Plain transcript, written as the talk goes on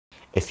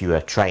If you're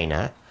a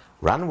trainer,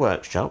 run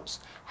workshops,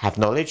 have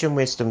knowledge and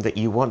wisdom that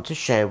you want to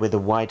share with a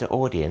wider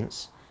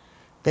audience,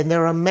 then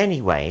there are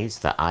many ways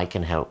that I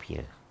can help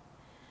you.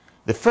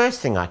 The first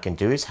thing I can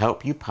do is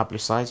help you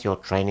publicize your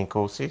training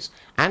courses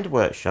and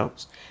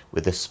workshops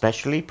with a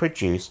specially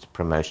produced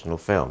promotional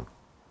film.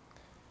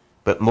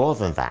 But more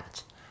than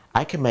that,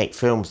 I can make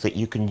films that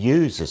you can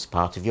use as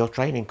part of your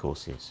training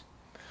courses.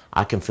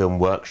 I can film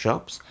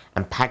workshops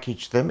and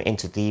package them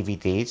into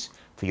DVDs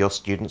for your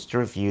students to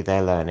review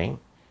their learning.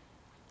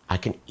 I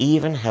can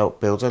even help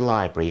build a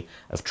library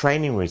of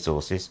training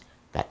resources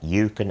that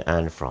you can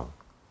earn from.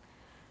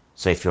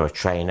 So if you're a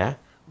trainer,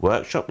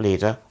 workshop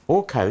leader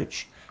or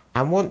coach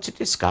and want to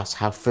discuss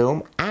how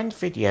film and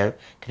video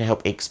can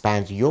help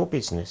expand your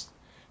business,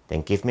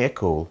 then give me a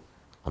call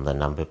on the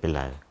number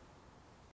below.